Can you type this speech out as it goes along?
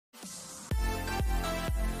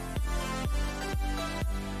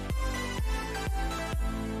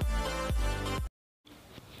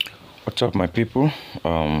What's up, my people?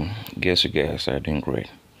 Guess you guys are doing great.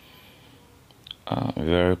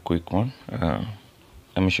 Very quick one. Let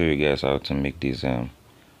me show you guys how to make this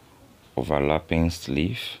overlapping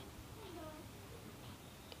sleeve.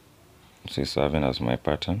 So serving as my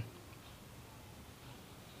pattern.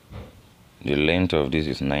 The length of this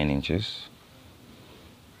is 9 inches.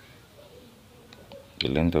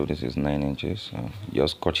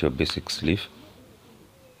 Just cut your basic sleeve.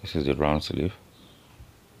 This is the round sleeve.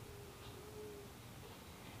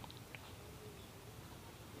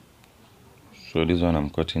 So this one I'm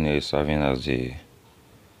cutting here is serving as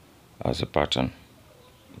a pattern.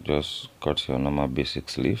 Just cut your normal basic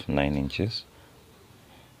sleeve, 9 inches.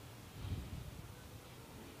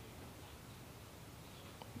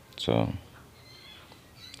 So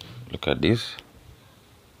look at this.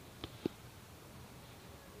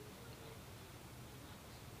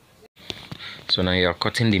 So now you are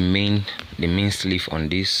cutting the main sleeve on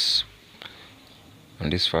this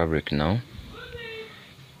fabric now.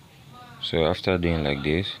 So after doing like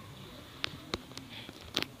this,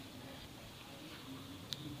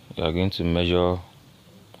 you are going to measure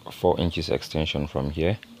 4 inches extension from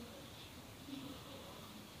here.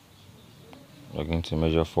 You're going to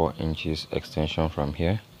measure 4 inches extension from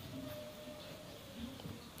here.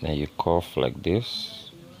 Then you curve like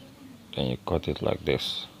this. Then you cut it like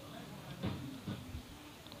this.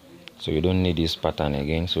 So you don't need this pattern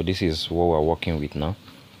again. So this is what we're working with now.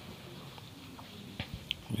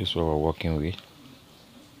 This is what we're working with.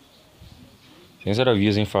 So instead of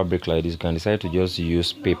using fabric like this, you can decide to just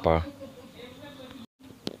use paper.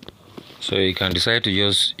 So you can decide to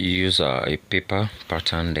just use a paper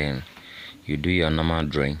pattern, then you do your normal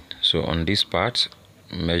drawing. So on this part,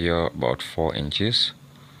 measure about 4 inches.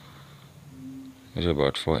 Measure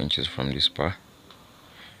about 4 inches from this part.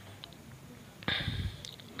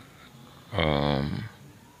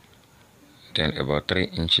 Then about 3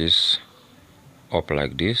 inches up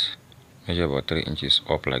like this. Measure about 3 inches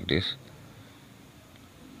up like this,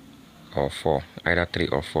 or 4, either 3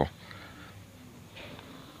 or 4,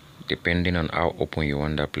 depending on how open you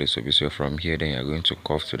want that place to be. So from here, then you're going to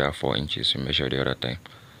curve to that 4 inches. You measure the other time.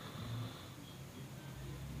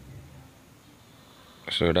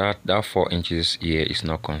 So that 4 inches here is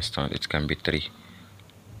not constant. It can be 3,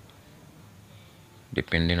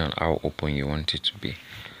 depending on how open you want it to be.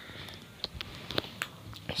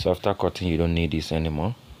 So after cutting, you don't need this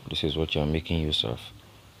anymore. This is what you're making use of.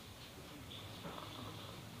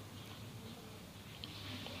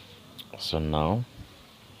 So now,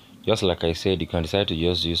 just like I said, you can decide to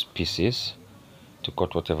just use pieces to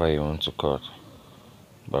cut whatever you want to cut.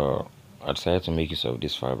 But I decided to make use of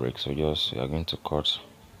this fabric. So just you're going to cut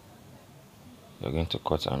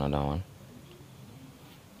another one.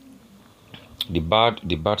 The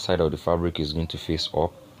bad side of the fabric is going to face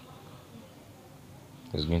up.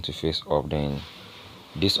 Then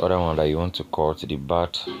this other one that you want to cut, the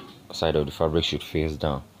bad side of the fabric should face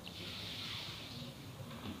down.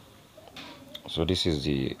 So this is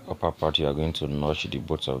the upper part. You are going to notch the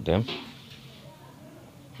both of them.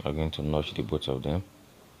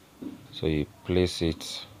 So you place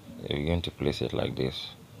it. You're going to place it like this.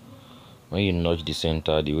 When you notch the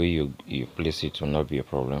center, the way you place it will not be a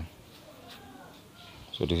problem.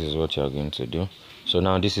 So this is what you are going to do. So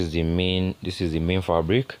now this is the main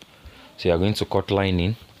fabric. So you are going to cut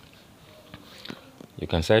lining. You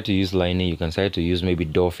can decide to use lining. You can decide to use maybe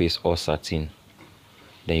doll face or satin.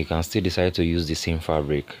 Then you can still decide to use the same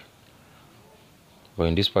fabric. But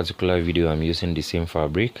in this particular video, I'm using the same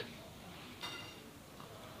fabric.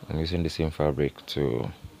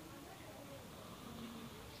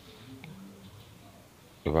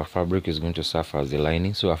 If our fabric is going to serve as the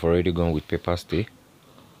lining. So I've already gone with paper stay.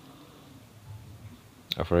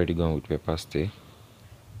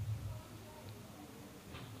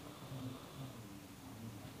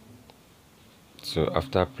 So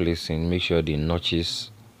after placing, make sure the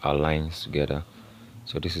notches are lined together.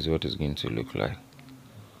 So this is what it's going to look like.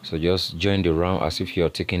 So just join the round as if you're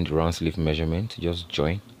taking the round sleeve measurement. Just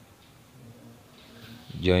join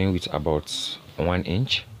with about 1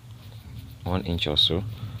 inch or so.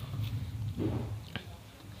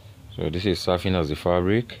 So this is serving as the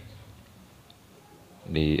fabric.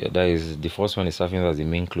 The first one is serving as the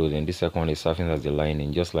main clothing. The second one is serving as the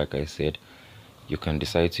lining. Just like I said, you can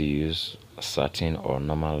decide to use satin or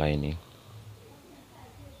normal lining.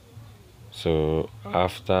 So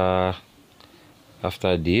after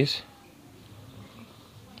this,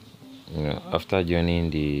 after joining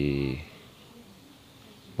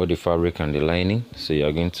both the fabric and the lining, so you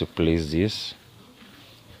are going to place this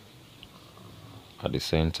at the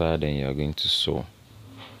center. Then you are going to sew.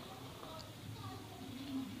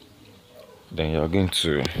 Then you're going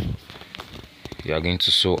to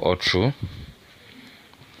sew all through.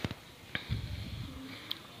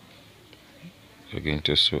 You're going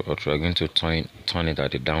to sew all through. You're going to turn it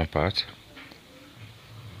at the down part.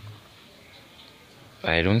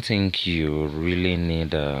 I don't think you really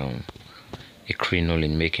need a crinoline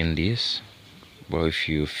in making this, but if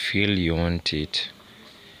you feel you want it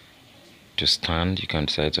to stand, you can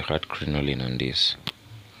decide to add crinoline on this,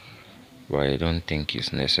 but I don't think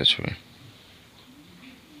it's necessary.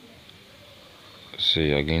 So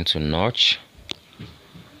you're going to notch.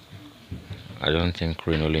 I don't think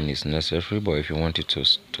crinoline is necessary, but if you want it to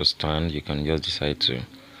stand, you can just decide to.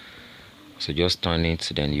 So just turn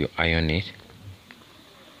it, then you iron it.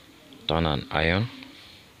 Turn and iron.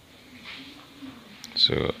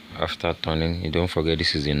 So after turning, you don't forget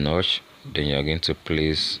this is a notch. Then you're going to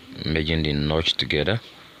place merging the notch together.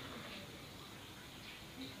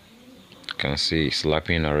 You can see it's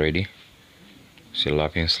lapping already. It's a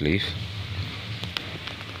lapping sleeve.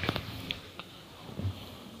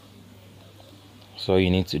 So all you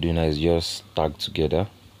need to do now is just tag together.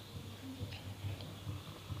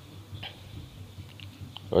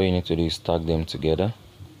 All you need to do is tag them together.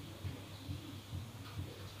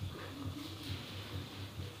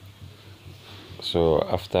 So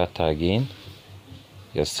after tagging,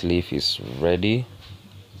 your sleeve is ready.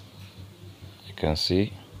 You can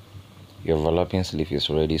see your overlapping sleeve is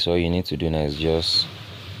ready. So all you need to do now is just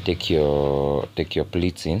take your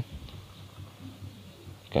pleating.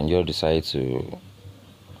 You can just decide to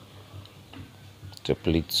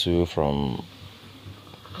pleat two from,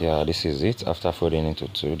 yeah, this is it. After folding into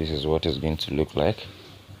two, this is what it's going to look like.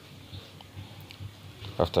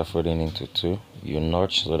 After folding into two, you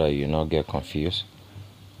notch so that you not get confused.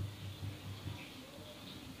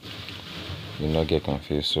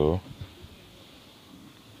 So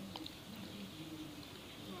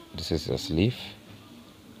this is your sleeve.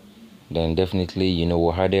 Then definitely,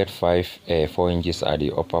 we added 4 inches at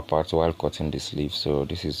the upper part while cutting the sleeve, so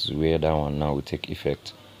this is where that one now will take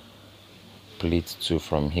effect. Pleat two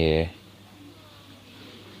from here,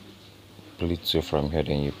 pleat two from here,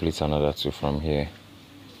 then you pleat another two from here.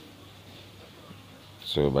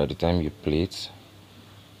 So by the time you pleat,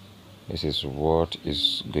 this is what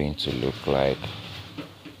is going to look like.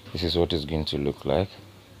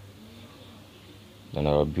 Then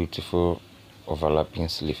our beautiful overlapping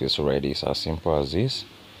sleeve is ready. It's as simple as this.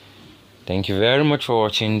 Thank you very much for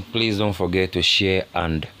watching. Please don't forget to share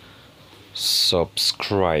and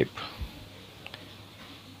subscribe.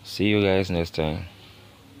 See you guys next time.